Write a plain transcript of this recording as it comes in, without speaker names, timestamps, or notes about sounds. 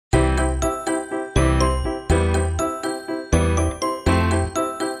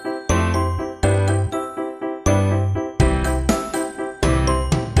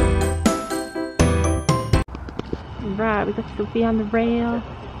Alright, we got Sophie on the rail.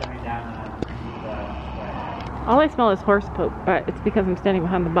 All I smell is horse poop, but it's because I'm standing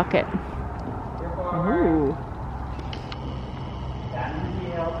behind the bucket. Ooh.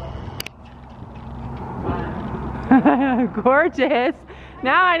 Gorgeous.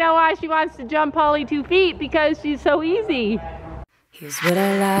 Now I know why she wants to jump Polly 2 feet, because she's so easy. Here's what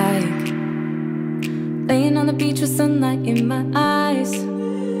I like. Laying on the beach with sunlight in my eyes,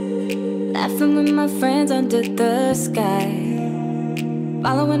 laughing with my friends under the sky,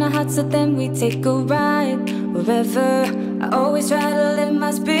 following our hearts so then we take a ride. Wherever, I always try to let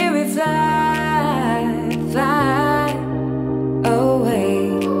my spirit fly, fly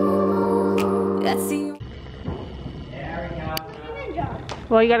away. That's the...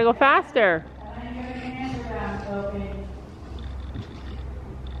 Well, you gotta go faster.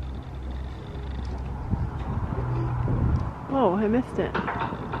 Oh, I missed it.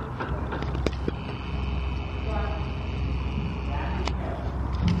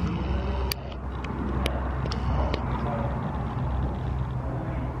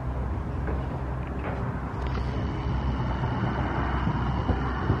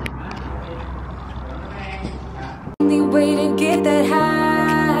 Only way to get that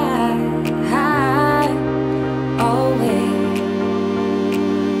high, high, always.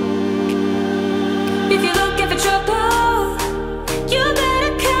 If you're looking for trouble, you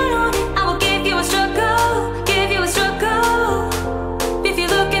better count on it. I will give you a struggle, give you a struggle. If you're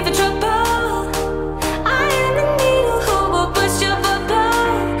looking for trouble, I am the needle who will push your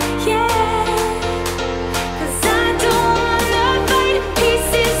bubble, yeah. 'Cause I don't wanna fight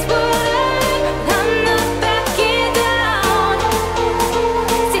pieces for love. I'm not backing down.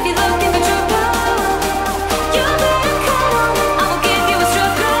 So if you're looking for trouble, you better count on it. I will give you a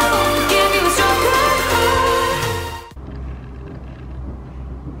struggle, give you a struggle.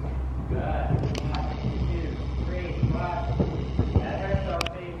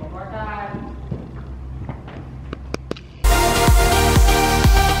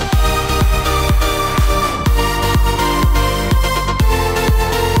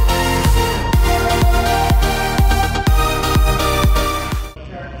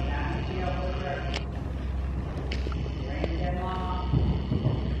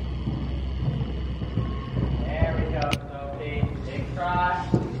 There we go, Sophie. Big cross.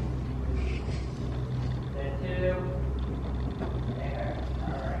 There, 2. There.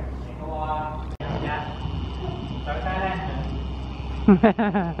 Alright, take a walk. Yeah. Start that engine.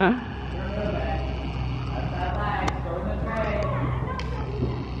 You're moving. That's that leg. Go in the tray.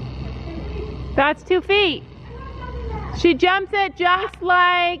 That's 2 feet. She jumps it just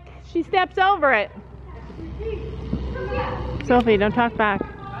like she steps over it. Sophie, don't talk back.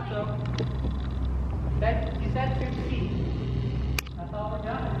 That's over. You said 2 feet. That's all we're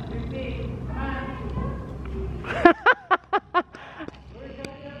done. It's 2 feet. Come on. We're going to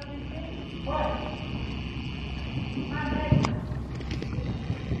go 2 feet. What? Come on, baby.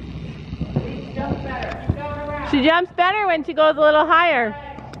 She jumps better. Keep going around. She jumps better when she goes a little higher.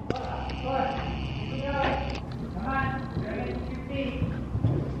 Come on. We're going to 2 feet.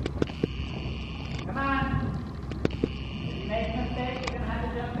 Come on. If you make a mistake, you're going to have to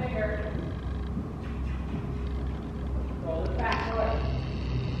jump bigger. Roll it backward.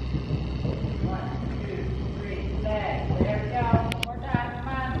 1, 2, 3, leg. There we go. More time. Come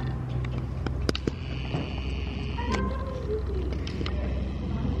on.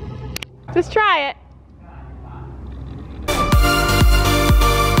 Just try it.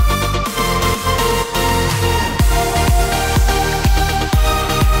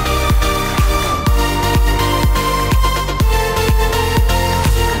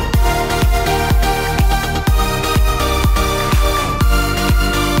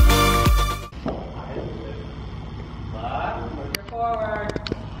 Push her forward.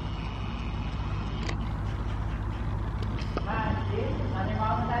 Come on, see? On your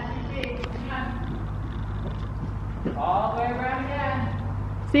mom with that 2 feet. Come on. All the way around again.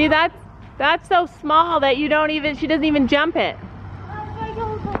 See, that's so small that you don't even, she doesn't even jump it. Cross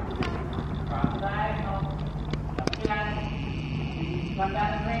diagonal. Jump again. Come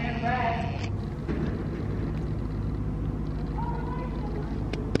down and bring it red.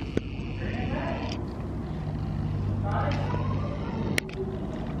 Bring it red. Got it?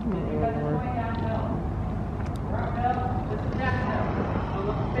 Because it's going downhill. We're uphill. This is downhill. So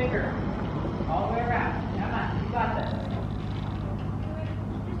look bigger. All the way around. Come on. You got this.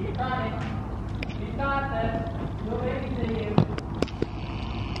 You got it. You got this. We'll wait to you.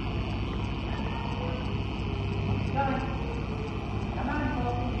 Coming. Come on,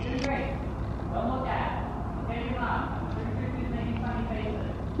 Sophie. You're doing great. Don't look at it. Okay, you're not. I'm sure you're making funny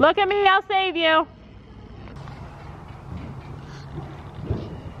faces. Look at me, I'll save you.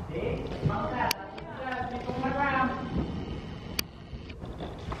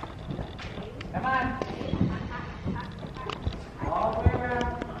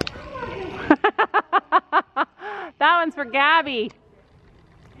 for Gabby.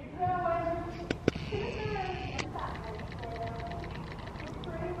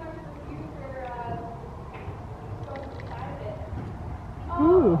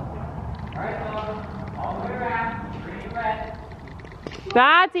 Ooh. All the way around. Green and red.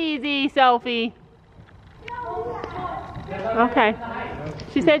 That's easy, Sophie. Okay.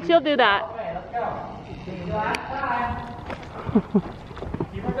 She said she'll do that. Okay, let's go. This is the last time.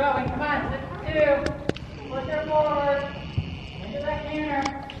 Keep her going. Come on. 6 for 2. Push her forward. Into that canter.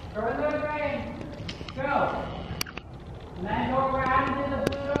 Go into the drain. Go. And then go around into the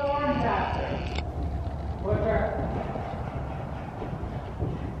blue to orange after. Push her.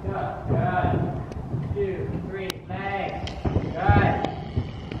 Good. 2, 3. Legs.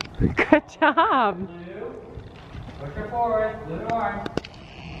 Good. Good job. Blue. Push her forward. Blue to orange.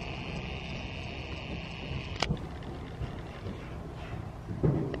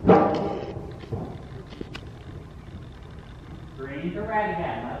 Green to red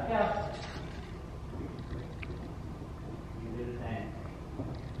again. Let's go. You do the same.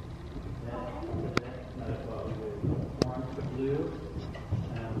 That's what we do. Orange to blue.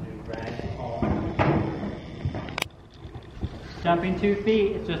 And we'll do red, orange. Jumping 2 feet.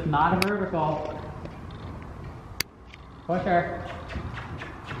 It's just not a vertical. Push her.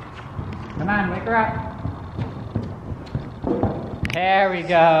 Come on, wake her up. There we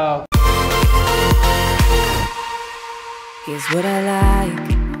go. Here's what I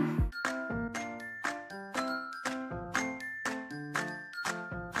like.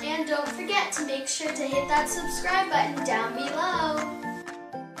 And don't forget to make sure to hit that subscribe button down below.